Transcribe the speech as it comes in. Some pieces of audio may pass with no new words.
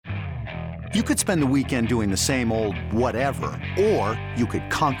You could spend the weekend doing the same old whatever, or you could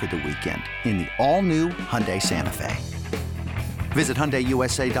conquer the weekend in the all-new Hyundai Santa Fe. Visit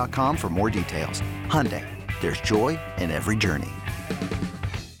HyundaiUSA.com for more details. Hyundai, there's joy in every journey.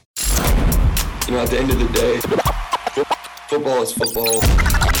 You know, at the end of the day, football is football.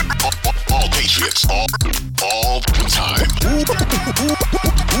 All Patriots, all the time.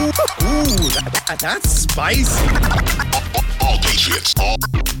 Ooh, that's spicy. All Patriots, all the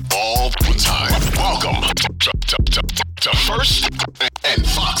time. Welcome to First and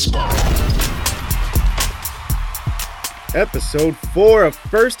Foxborough. Episode 4 of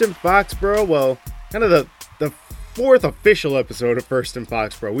First and Foxborough. Well, kind of the fourth official episode of First and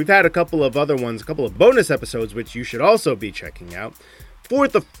Foxborough. We've had a couple of other ones, a couple of bonus episodes, which you should also be checking out.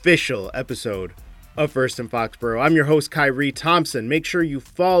 Fourth official episode of First and Foxborough. I'm your host, Kyrie Thompson. Make sure you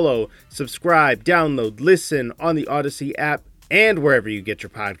follow, subscribe, download, listen on the Odyssey app and wherever you get your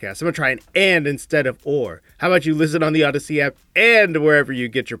podcasts. I'm going to try an and instead of or. How about you listen on the Odyssey app and wherever you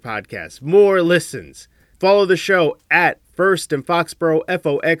get your podcasts? More listens. Follow the show at First and Foxborough,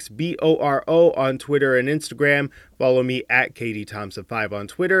 Foxboro on Twitter and Instagram. Follow me at KDThompson5 on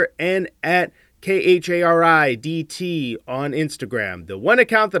Twitter and at KHARIDT on Instagram. The one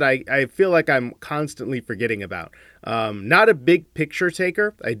account that I feel like I'm constantly forgetting about. Not a big picture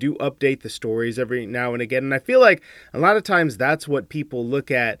taker. I do update the stories every now and again. And I feel like a lot of times that's what people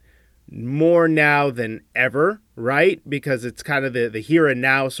look at more now than ever, right? Because it's kind of the here and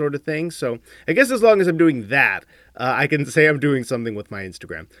now sort of thing. So I guess as long as I'm doing that, I can say I'm doing something with my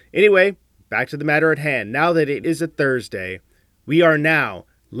Instagram. Anyway, back to the matter at hand. Now that it is a Thursday, we are now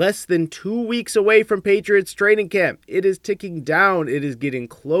less than 2 weeks away from Patriots training camp. It is ticking down. It is getting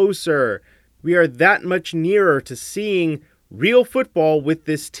closer. We are that much nearer to seeing real football with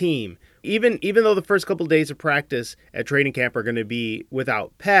this team. Even though the first couple days of practice at training camp are going to be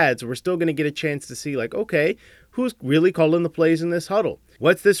without pads, we're still going to get a chance to see, like, okay, who's really calling the plays in this huddle?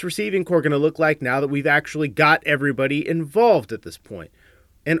 What's this receiving corps going to look like now that we've actually got everybody involved at this point?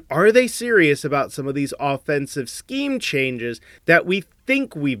 And are they serious about some of these offensive scheme changes that we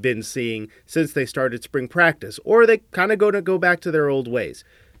think we've been seeing since they started spring practice? Or are they kind of going to go back to their old ways?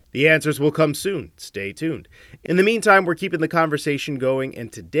 The answers will come soon. Stay tuned. In the meantime, we're keeping the conversation going,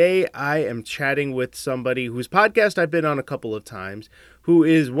 and today I am chatting with somebody whose podcast I've been on a couple of times, who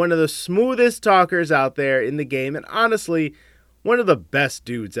is one of the smoothest talkers out there in the game, and honestly, one of the best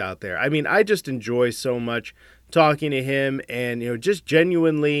dudes out there. I mean, I just enjoy so much talking to him, and just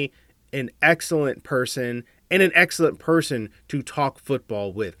genuinely an excellent person, and an excellent person to talk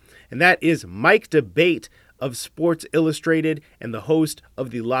football with. And that is Mike DeBate of Sports Illustrated and the host of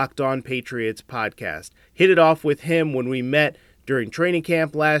the Locked On Patriots podcast. Hit it off with him when we met during training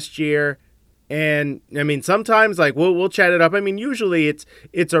camp last year. And I mean, sometimes like we'll chat it up. I mean, usually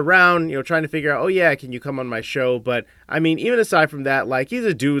it's around, trying to figure out, oh yeah, can you come on my show? But I mean, even aside from that, like he's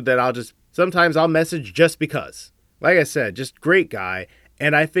a dude that sometimes I'll message just because. Like I said, just great guy.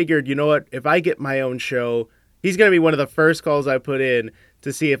 And I figured, you know what, if I get my own show, he's going to be one of the first calls I put in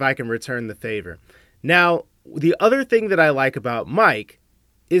to see if I can return the favor. Now, the other thing that I like about Mike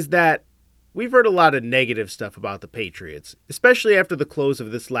is that we've heard a lot of negative stuff about the Patriots, especially after the close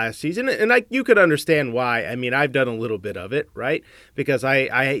of this last season. And you could understand why. I mean, I've done a little bit of it, right? Because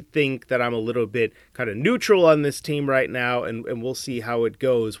I think that I'm a little bit kind of neutral on this team right now, and we'll see how it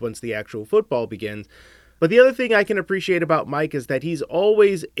goes once the actual football begins. But the other thing I can appreciate about Mike is that he's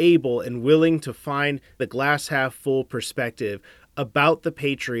always able and willing to find the glass half full perspective about the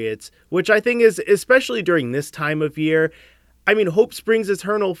Patriots, which I think is, especially during this time of year, I mean, hope springs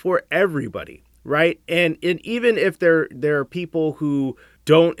eternal for everybody, right? And even if there are people who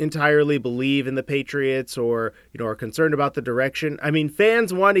don't entirely believe in the Patriots or, are concerned about the direction, I mean,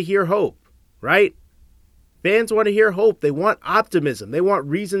 fans want to hear hope, right? Fans want to hear hope. They want optimism. They want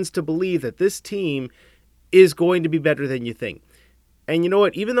reasons to believe that this team is going to be better than you think. And you know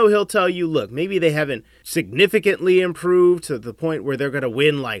what? Even though he'll tell you, look, maybe they haven't significantly improved to the point where they're going to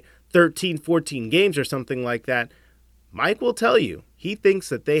win like 13, 14 games or something like that, Mike will tell you he thinks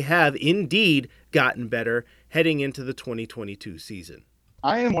that they have indeed gotten better heading into the 2022 season.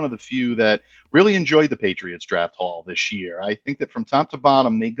 I am one of the few that really enjoyed the Patriots draft haul this year. I think that from top to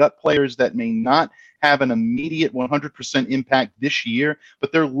bottom, they got players that may not have an immediate 100% impact this year,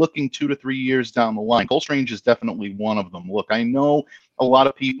 but they're looking 2 to 3 years down the line. Cole Strange is definitely one of them. Look, I know a lot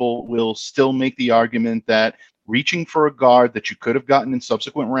of people will still make the argument that reaching for a guard that you could have gotten in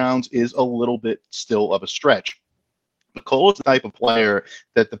subsequent rounds is a little bit still of a stretch. Cole is the type of player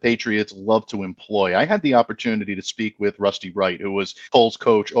that the Patriots love to employ. I had the opportunity to speak with Rusty Wright, who was Cole's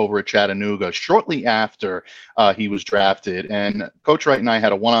coach over at Chattanooga, shortly after he was drafted. And Coach Wright and I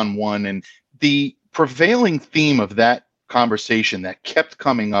had a one-on-one, and The prevailing theme of that conversation that kept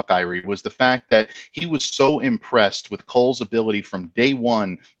coming up, Irie, was the fact that he was so impressed with Cole's ability from day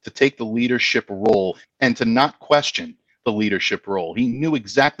one to take the leadership role and to not question the leadership role. He knew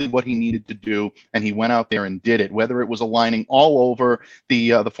exactly what he needed to do, and he went out there and did it, whether it was aligning all over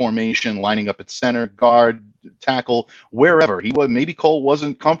the formation, lining up at center, guard, tackle, wherever. Maybe Cole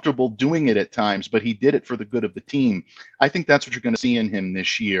wasn't comfortable doing it at times, but he did it for the good of the team. I think that's what you're going to see in him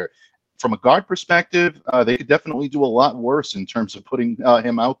this year. From a guard perspective, they could definitely do a lot worse in terms of putting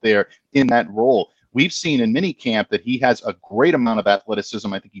him out there in that role. We've seen in minicamp that he has a great amount of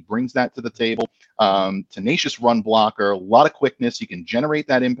athleticism. I think he brings that to the table. Tenacious run blocker, a lot of quickness. He can generate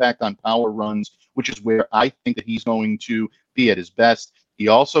that impact on power runs, which is where I think that he's going to be at his best. He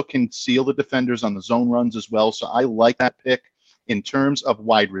also can seal the defenders on the zone runs as well. So I like that pick. In terms of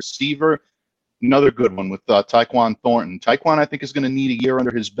wide receiver, another good one with Tyquan Thornton. Tyquan, I think, is going to need a year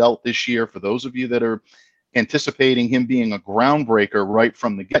under his belt this year. For those of you that are anticipating him being a groundbreaker right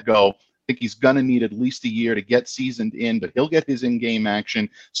from the get-go, I think he's going to need at least a year to get seasoned in, but he'll get his in-game action.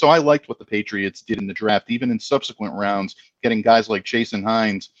 So I liked what the Patriots did in the draft, even in subsequent rounds, getting guys like Jason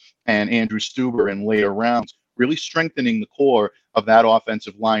Hines and Andrew Stuber in later rounds, really strengthening the core of that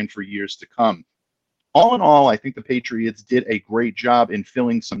offensive line for years to come. All in all, I think the Patriots did a great job in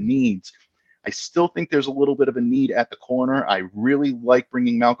filling some needs. I still think there's a little bit of a need at the corner. I really like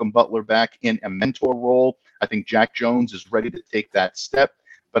bringing Malcolm Butler back in a mentor role. I think Jack Jones is ready to take that step,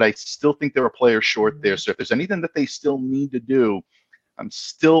 but I still think there are players short there. So if there's anything that they still need to do, I'm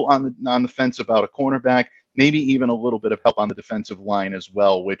still on the fence about a cornerback, maybe even a little bit of help on the defensive line as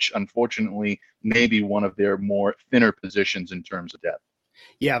well, which unfortunately may be one of their more thinner positions in terms of depth.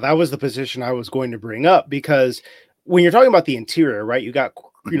 Yeah, that was the position I was going to bring up, because when you're talking about the interior, right, you got,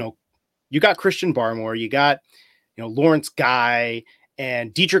 you got Christian Barmore, you got, Lawrence Guy,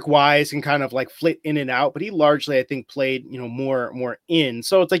 and Dietrich Wise can kind of like flit in and out, but he largely, I think, played, more in.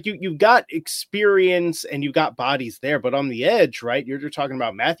 So it's like you've got experience and you've got bodies there, but on the edge, right, you're talking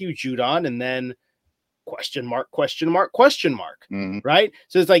about Matthew Judon and then question mark, Mm-hmm. right?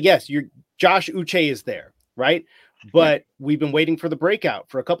 So it's like, yes, Josh Uche is there, right? But we've been waiting for the breakout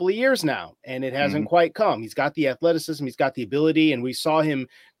for a couple of years now, and it hasn't quite come. He's got the athleticism, he's got the ability, and we saw him,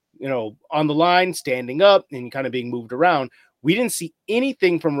 on the line, standing up and kind of being moved around. We didn't see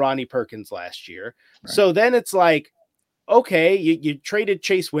anything from Ronnie Perkins last year. Right. So then it's like, okay, you traded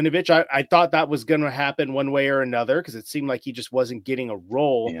Chase Winovich. I thought that was going to happen one way or another, because it seemed like he just wasn't getting a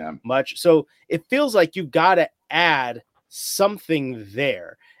role much. So it feels like you've got to add something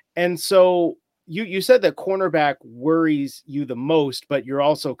there. And so you said that cornerback worries you the most, but you're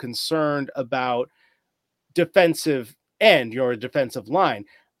also concerned about defensive end, your defensive line.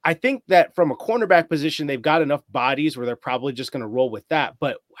 I think that from a cornerback position, they've got enough bodies where they're probably just going to roll with that.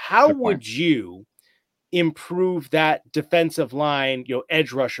 But how would you improve that defensive line,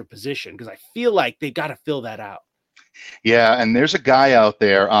 edge rusher position? Because I feel like they got to fill that out. Yeah, and there's a guy out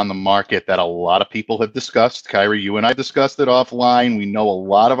there on the market that a lot of people have discussed. Kyrie, you and I discussed it offline. We know a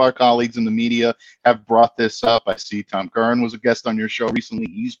lot of our colleagues in the media have brought this up. I see Tom Curran was a guest on your show recently.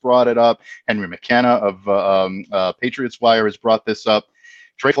 He's brought it up. Henry McKenna of Patriots Wire has brought this up.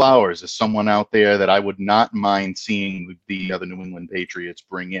 Trey Flowers is someone out there that I would not mind seeing the New England Patriots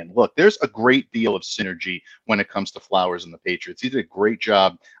bring in. Look, there's a great deal of synergy when it comes to Flowers and the Patriots. He did a great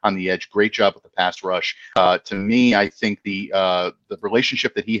job on the edge, great job with the pass rush. To me, I think the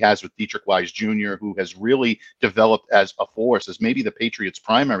relationship that he has with Dietrich Wise Jr., who has really developed as a force, as maybe the Patriots'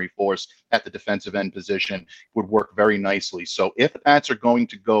 primary force at the defensive end position, would work very nicely. So if the Pats are going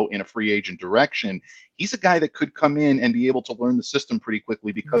to go in a free agent direction, he's a guy that could come in and be able to learn the system pretty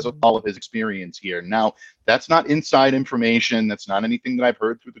quickly because of all of his experience here. Now, that's not inside information. That's not anything that I've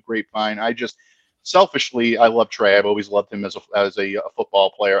heard through the grapevine. Selfishly, I love Trey. I've always loved him as a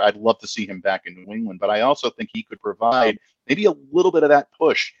football player. I'd love to see him back in New England, but I also think he could provide maybe a little bit of that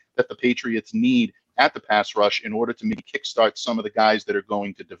push that the Patriots need at the pass rush in order to maybe kickstart some of the guys that are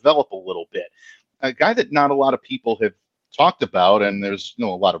going to develop a little bit. A guy that not a lot of people have talked about, and there's a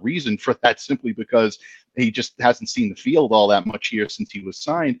lot of reason for that, simply because he just hasn't seen the field all that much here since he was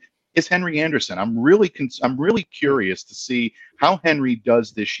signed, is Henry Anderson. I'm really curious to see how Henry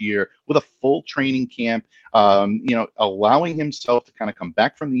does this year with a full training camp, allowing himself to kind of come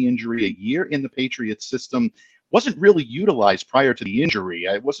back from the injury. A year in the Patriots system wasn't really utilized prior to the injury.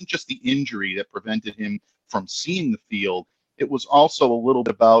 It wasn't just the injury that prevented him from seeing the field. It was also a little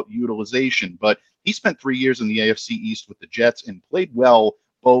bit about utilization, but he spent 3 years in the AFC East with the Jets and played well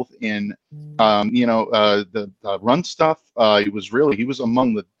both in the run stuff. He was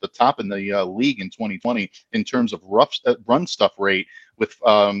among the top in the league in 2020 in terms of run stuff rate with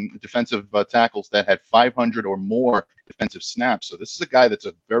defensive tackles that had 500 or more defensive snaps. So this is a guy that's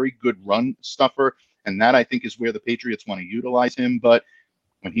a very good run stuffer, and that I think is where the Patriots want to utilize him. But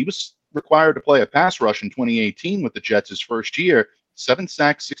when he was required to play a pass rush in 2018 with the Jets his first year, 7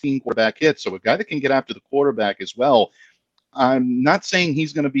 sacks, 16 quarterback hits. So a guy that can get after the quarterback as well. I'm not saying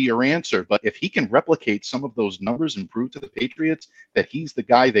he's going to be your answer, but if he can replicate some of those numbers and prove to the Patriots that he's the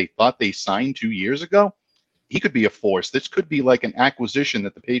guy they thought they signed 2 years ago, he could be a force. This could be like an acquisition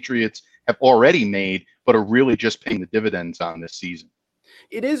that the Patriots have already made, but are really just paying the dividends on this season.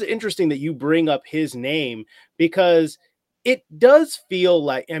 It is interesting that you bring up his name because it does feel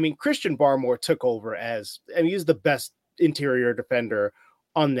like, Christian Barmore took over he's the best interior defender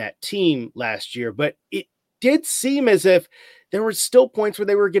on that team last year, but it did seem as if there were still points where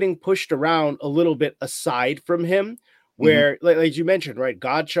they were getting pushed around a little bit aside from him, where, like you mentioned, right,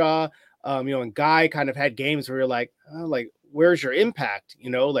 Godshaw, and Guy kind of had games where you're like, where's your impact?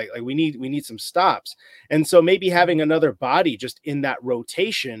 Like we need some stops. And so maybe having another body just in that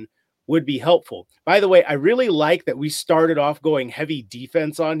rotation would be helpful. By the way, I really like that we started off going heavy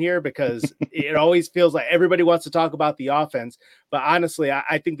defense on here because it always feels like everybody wants to talk about the offense. But honestly,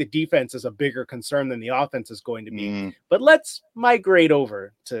 I think the defense is a bigger concern than the offense is going to be. But let's migrate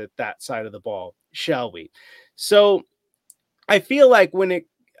over to that side of the ball, shall we? So I feel like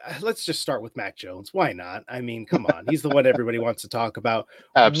let's just start with Mac Jones. Why not? Come on. He's the one everybody wants to talk about.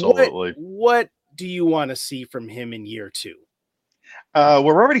 Absolutely. What do you want to see from him in year 2?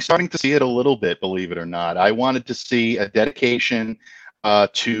 We're already starting to see it a little bit, believe it or not. I wanted to see a dedication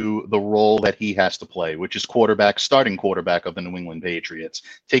to the role that he has to play, which is starting quarterback of the New England Patriots,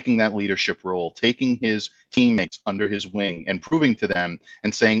 taking that leadership role, taking his teammates under his wing and proving to them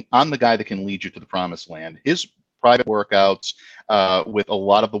and saying, I'm the guy that can lead you to the promised land. His private workouts with a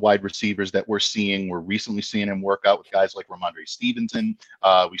lot of the wide receivers that we're seeing. We're recently seeing him work out with guys like Ramondre Stevenson.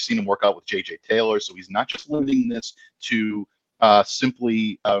 We've seen him work out with J.J. Taylor. So he's not just limiting this to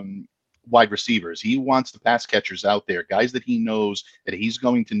simply wide receivers. He wants the pass catchers out there, guys that he knows that he's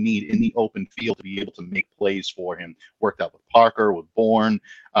going to need in the open field to be able to make plays for him. Worked out with Parker, with Bourne,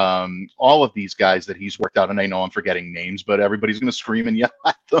 all of these guys that he's worked out. And I know I'm forgetting names, but everybody's going to scream and yell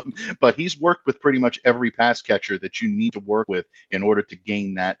at them. But he's worked with pretty much every pass catcher that you need to work with in order to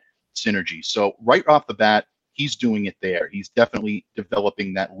gain that synergy. So right off the bat, he's doing it there. He's definitely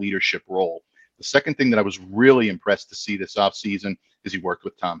developing that leadership role. The second thing that I was really impressed to see this offseason is he worked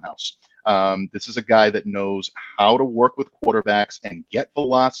with Tom House. This is a guy that knows how to work with quarterbacks and get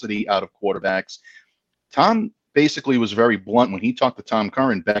velocity out of quarterbacks. Tom basically was very blunt when he talked to Tom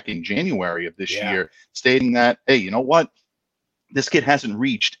Curran back in January of this year, stating that, hey, you know what? This kid hasn't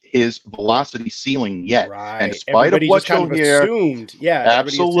reached his velocity ceiling yet. Right. And despite of what you'll hear,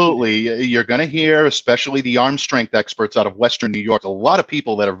 absolutely, you're going to hear, especially the arm strength experts out of Western New York, a lot of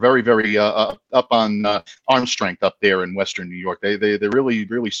people that are very, very up on arm strength up there in Western New York. They're really,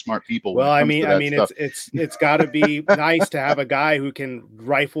 really smart people. Well, it's got to be nice to have a guy who can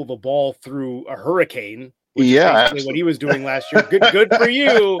rifle the ball through a hurricane. Which is what he was doing last year. Good for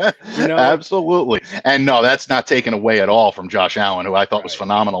you. Absolutely. And no, that's not taken away at all from Josh Allen, who I thought was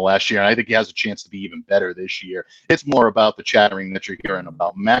phenomenal last year. And I think he has a chance to be even better this year. It's more about the chattering that you're hearing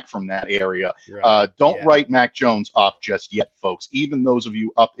about Mac from that area. Don't write Mac Jones off just yet, folks. Even those of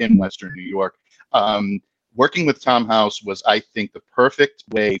you up in Western New York. Working with Tom House was, I think, the perfect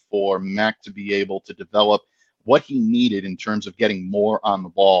way for Mac to be able to develop what he needed in terms of getting more on the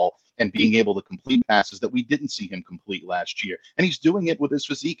ball and being able to complete passes that we didn't see him complete last year. And he's doing it with his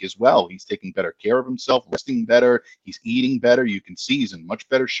physique as well. He's taking better care of himself, resting better. He's eating better. You can see he's in much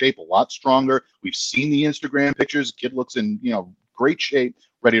better shape, a lot stronger. We've seen the Instagram pictures. The kid looks in, great shape,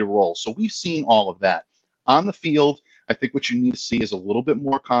 ready to roll. So we've seen all of that. On the field, I think what you need to see is a little bit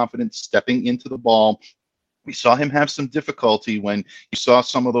more confidence stepping into the ball. We saw him have some difficulty when you saw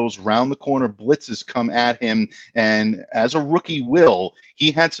some of those round the corner blitzes come at him. And as a rookie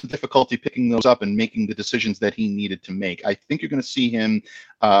he had some difficulty picking those up and making the decisions that he needed to make. I think you're going to see him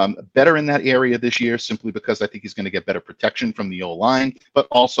better in that area this year, simply because I think he's going to get better protection from the O-line. But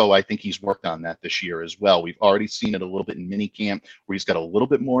also, I think he's worked on that this year as well. We've already seen it a little bit in minicamp where he's got a little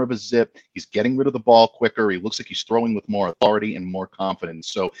bit more of a zip. He's getting rid of the ball quicker. He looks like he's throwing with more authority and more confidence.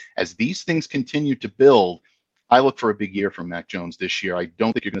 So as these things continue to build, I look for a big year from Mac Jones this year. I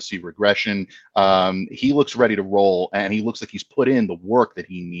don't think you're going to see regression. He looks ready to roll, and he looks like he's put in the work that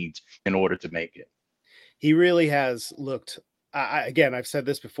he needs in order to make it. He really has looked Again, I've said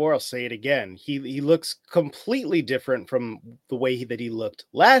this before. I'll say it again. He looks completely different from the way that he looked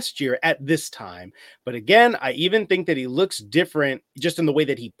last year at this time. But again, I even think that he looks different just in the way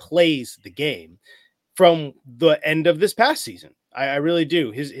that he plays the game from the end of this past season. I really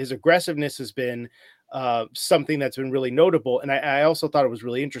do. His aggressiveness has been something that's been really notable. And I also thought it was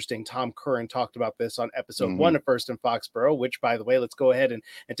really interesting. Tom Curran talked about this on episode 1 of First and Foxborough, which, by the way, let's go ahead and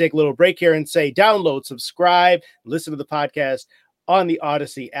take a little break here and say download, subscribe, listen to the podcast on the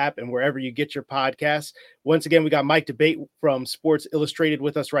Odyssey app and wherever you get your podcasts. Once again, we got Mike Debate from Sports Illustrated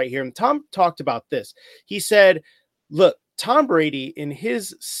with us right here. And Tom talked about this. He said, look, Tom Brady in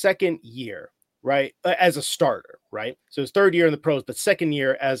his second year, right, as a starter, right? So his third year in the pros, but second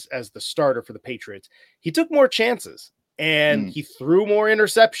year as the starter for the Patriots, he took more chances and he threw more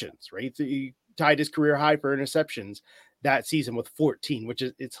interceptions, right? He tied his career high for interceptions that season with 14, which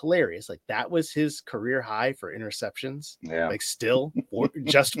is, it's hilarious. Like that was his career high for interceptions. Yeah. Like still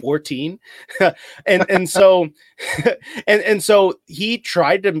just 14. and so, and so he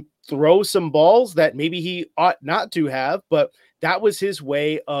tried to throw some balls that maybe he ought not to have, but that was his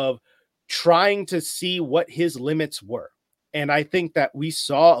way of trying to see what his limits were. And I think that we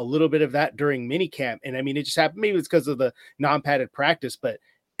saw a little bit of that during minicamp. And I mean, it just happened. Maybe it's because of the non-padded practice, but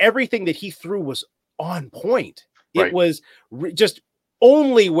everything that he threw was on point. It Right. was just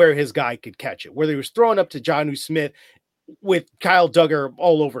only where his guy could catch it, whether he was throwing up to Jonnu Smith with Kyle Duggar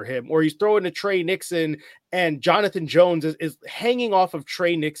all over him, or he's throwing to Trey Nixon and Jonathan Jones is hanging off of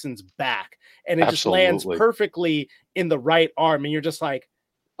Trey Nixon's back. And it just lands perfectly in the right arm. And you're just like,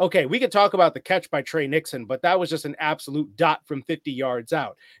 okay, we could talk about the catch by Trey Nixon, but that was just an absolute dot from 50 yards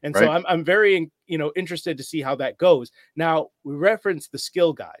out. And so I'm very, interested to see how that goes. Now, we referenced the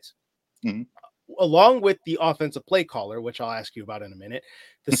skill guys. Along with the offensive play caller, which I'll ask you about in a minute,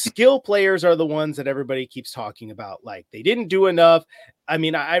 the skill players are the ones that everybody keeps talking about. Like they didn't do enough. I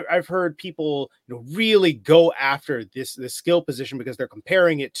mean, I've heard people really go after this skill position because they're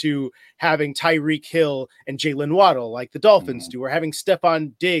comparing it to having Tyreek Hill and Jalen Waddle like the Dolphins do, or having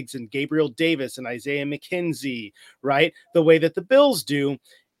Stephon Diggs and Gabriel Davis and Isaiah McKenzie, right? The way that the Bills do.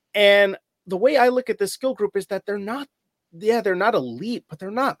 And the way I look at this skill group is that they're not elite, but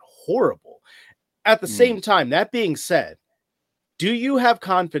they're not horrible. At the same time, that being said, do you have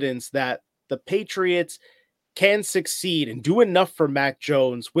confidence that the Patriots can succeed and do enough for Mac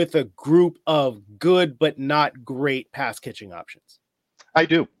Jones with a group of good but not great pass catching options? I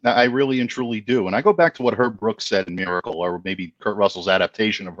do. I really and truly do. And I go back to what Herb Brooks said in Miracle, or maybe Kurt Russell's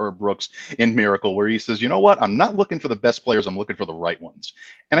adaptation of Herb Brooks in Miracle, where he says, you know what? I'm not looking for the best players. I'm looking for the right ones.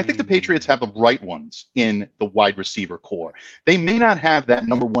 And I think the Patriots have the right ones in the wide receiver core. They may not have that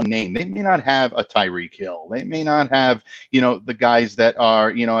number one name. They may not have a Tyreek Hill. They may not have, the guys that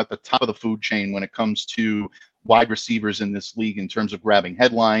are, at the top of the food chain when it comes to wide receivers in this league in terms of grabbing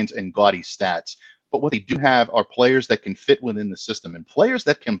headlines and gaudy stats. But what they do have are players that can fit within the system and players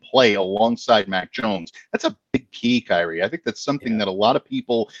that can play alongside Mac Jones. That's a big key, Kyrie. I think that's something that a lot of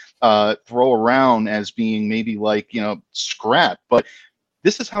people throw around as being maybe like, scrap. But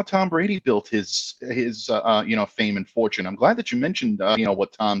this is how Tom Brady built his fame and fortune. I'm glad that you mentioned,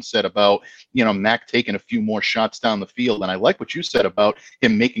 what Tom said about, Mac taking a few more shots down the field. And I like what you said about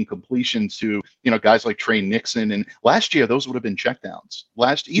him making completions to, guys like Trey Nixon. And last year, those would have been checkdowns.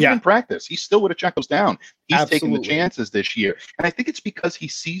 Even in practice, he still would have checked those down. He's taking the chances this year. And I think it's because he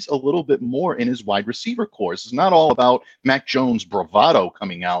sees a little bit more in his wide receiver core. This is not all about Mac Jones' bravado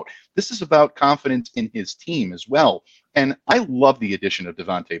coming out. This is about confidence in his team as well. And I love the addition of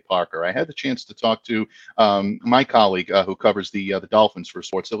Devontae Parker. I had the chance to talk to my colleague who covers the Dolphins for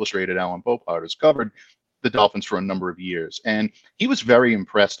Sports Illustrated, Alan Popart, who's covered the Dolphins for a number of years. And he was very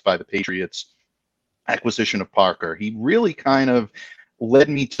impressed by the Patriots' acquisition of Parker. He really kind of led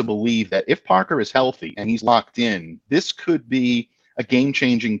me to believe that if Parker is healthy and he's locked in, this could be a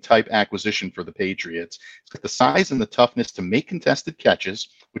game-changing type acquisition for the Patriots. It's got the size and the toughness to make contested catches,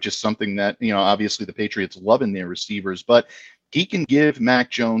 which is something that, obviously the Patriots love in their receivers, but he can give Mac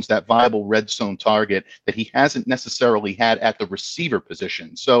Jones that viable red zone target that he hasn't necessarily had at the receiver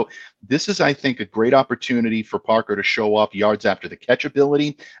position. So this is, I think, a great opportunity for Parker to show off yards after the catch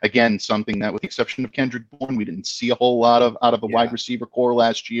ability. Again, something that, with the exception of Kendrick Bourne, we didn't see a whole lot of out of the wide receiver core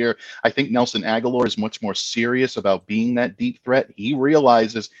last year. I think Nelson Aguilar is much more serious about being that deep threat. He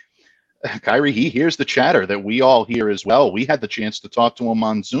realizes, Kyrie, he hears the chatter that we all hear as well. We had the chance to talk to him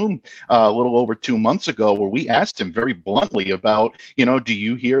on Zoom a little over 2 months ago, where we asked him very bluntly about, do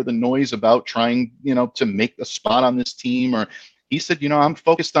you hear the noise about trying, to make a spot on this team? Or he said, I'm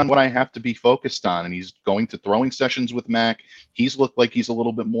focused on what I have to be focused on. And he's going to throwing sessions with Mac. He's looked like he's a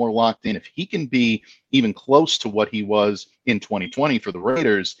little bit more locked in. If he can be even close to what he was in 2020 for the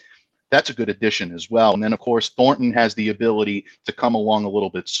Raiders, that's a good addition as well. And then, of course, Thornton has the ability to come along a little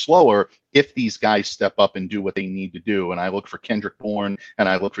bit slower if these guys step up and do what they need to do. And I look for Kendrick Bourne and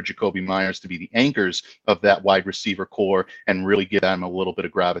I look for Jacoby Myers to be the anchors of that wide receiver core and really give them a little bit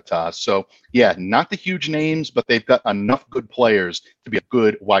of gravitas. So, yeah, not the huge names, but they've got enough good players to be a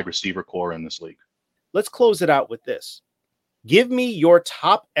good wide receiver core in this league. Let's close it out with this. Give me your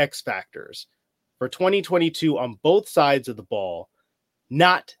top X factors for 2022 on both sides of the ball,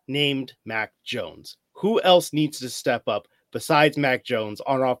 not named Mac Jones. Who else needs to step up besides Mac Jones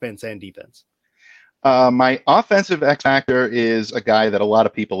on offense and defense? My offensive X factor is a guy that a lot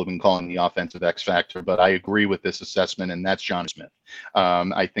of people have been calling the offensive X factor, but I agree with this assessment, and that's Jonnu Smith.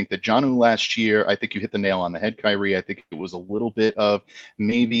 I think that Jonnu last year, I think you hit the nail on the head, Kyrie. I think it was a little bit of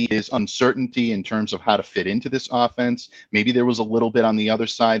maybe his uncertainty in terms of how to fit into this offense. Maybe there was a little bit on the other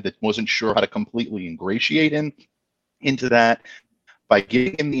side that wasn't sure how to completely ingratiate him into that. By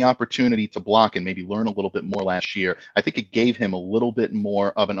giving him the opportunity to block and maybe learn a little bit more last year, I think it gave him a little bit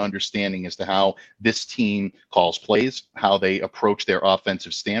more of an understanding as to how this team calls plays, how they approach their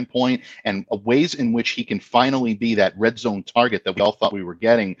offensive standpoint, and ways in which he can finally be that red zone target that we all thought we were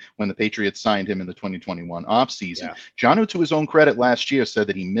getting when the Patriots signed him in the 2021 offseason. Yeah. Jonnu, to his own credit, last year said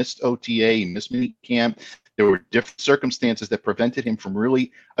that he missed OTA, he missed minicamp. There were different circumstances that prevented him from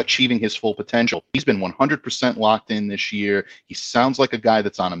really achieving his full potential. He's been 100% locked in this year. He sounds like a guy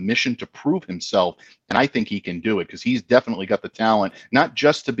that's on a mission to prove himself, and I think he can do it because he's definitely got the talent, not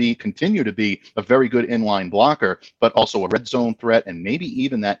just to continue to be a very good inline blocker, but also a red zone threat and maybe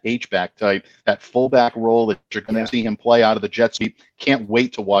even that H-back type, that fullback role that you're going to see him play out of the jet sweep. Can't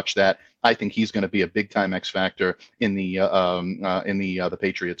wait to watch that. I think he's going to be a big-time X factor in the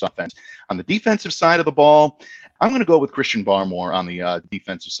Patriots offense. On the defensive side of the ball, I'm going to go with Christian Barmore on the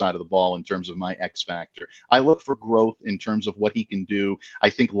defensive side of the ball in terms of my X factor. I look for growth in terms of what he can do. I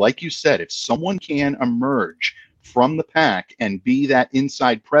think, like you said, if someone can emerge from the pack and be that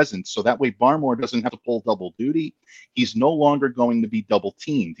inside presence, so that way Barmore doesn't have to pull double duty. He's no longer going to be double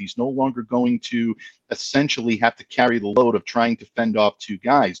teamed. He's no longer going to essentially have to carry the load of trying to fend off two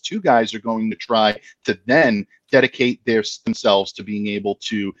guys. Two guys are going to try to then dedicate themselves to being able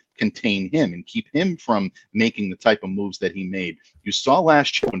to contain him and keep him from making the type of moves that he made. You saw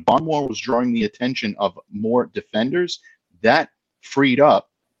last year when Barmore was drawing the attention of more defenders, that freed up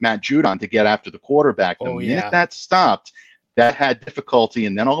Matt Judon to get after the quarterback. The minute that stopped, that had difficulty.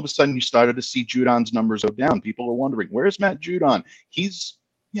 And then all of a sudden you started to see Judon's numbers go down. People were wondering, where's Matt Judon? He's,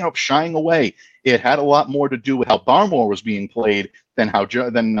 shying away. It had a lot more to do with how Barmore was being played than how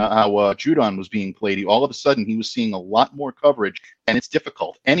Judon was being played. All of a sudden he was seeing a lot more coverage, and it's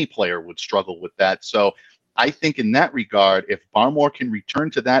difficult. Any player would struggle with that. So I think in that regard, if Barmore can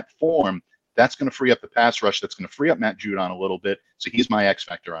return to that form, that's going to free up the pass rush. That's going to free up Matt Judon a little bit. So he's my X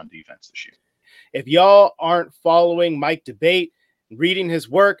factor on defense this year. If y'all aren't following Mike Debate, reading his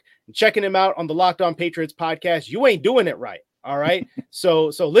work, and checking him out on the Locked On Patriots podcast, you ain't doing it right. All right.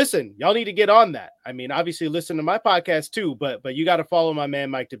 So listen, y'all need to get on that. I mean, obviously listen to my podcast too, but you got to follow my man,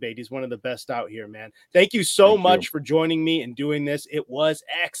 Mike Debate. He's one of the best out here, man. Thank you so much for joining me and doing this. It was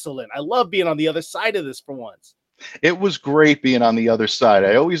excellent. I love being on the other side of this for once. It was great being on the other side.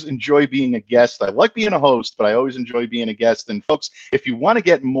 I always enjoy being a guest. I like being a host, but I always enjoy being a guest. And folks, if you want to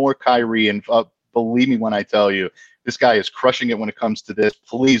get more Kyrie, and believe me when I tell you, this guy is crushing it when it comes to this,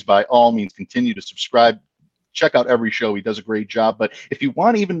 please, by all means, continue to subscribe. Check out every show. He does a great job. But if you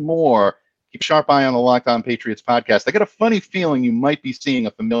want even more, keep a sharp eye on the Locked On Patriots podcast. I got a funny feeling you might be seeing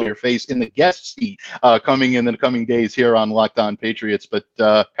a familiar face in the guest seat coming in the coming days here on Locked On Patriots. But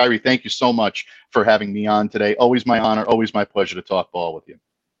Kyrie, thank you so much for having me on today. Always my honor. Always my pleasure to talk ball with you.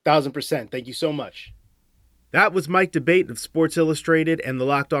 1,000%. Thank you so much. That was Mike Debate of Sports Illustrated and the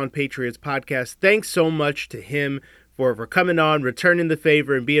Locked On Patriots podcast. Thanks so much to him for coming on, returning the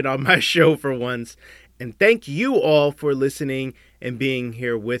favor, and being on my show for once. And thank you all for listening and being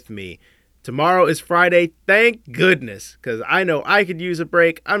here with me. Tomorrow is Friday, thank goodness, because I know I could use a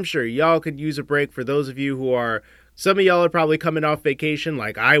break. I'm sure y'all could use a break. For those of you who are, some of y'all are probably coming off vacation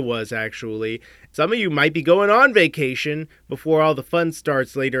like I was actually. Some of you might be going on vacation before all the fun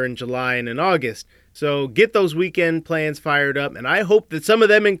starts later in July and in August. So get those weekend plans fired up, and I hope that some of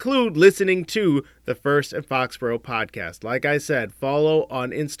them include listening to the First and Foxborough podcast. Like I said, follow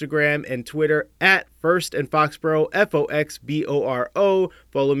on Instagram and Twitter at First and Foxborough, Foxboro.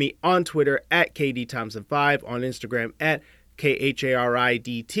 Follow me on Twitter at KDThompson5, on Instagram at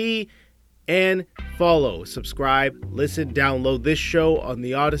KHARIDT. And follow, subscribe, listen, download this show on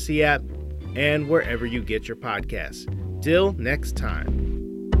the Odyssey app and wherever you get your podcasts. Till next time.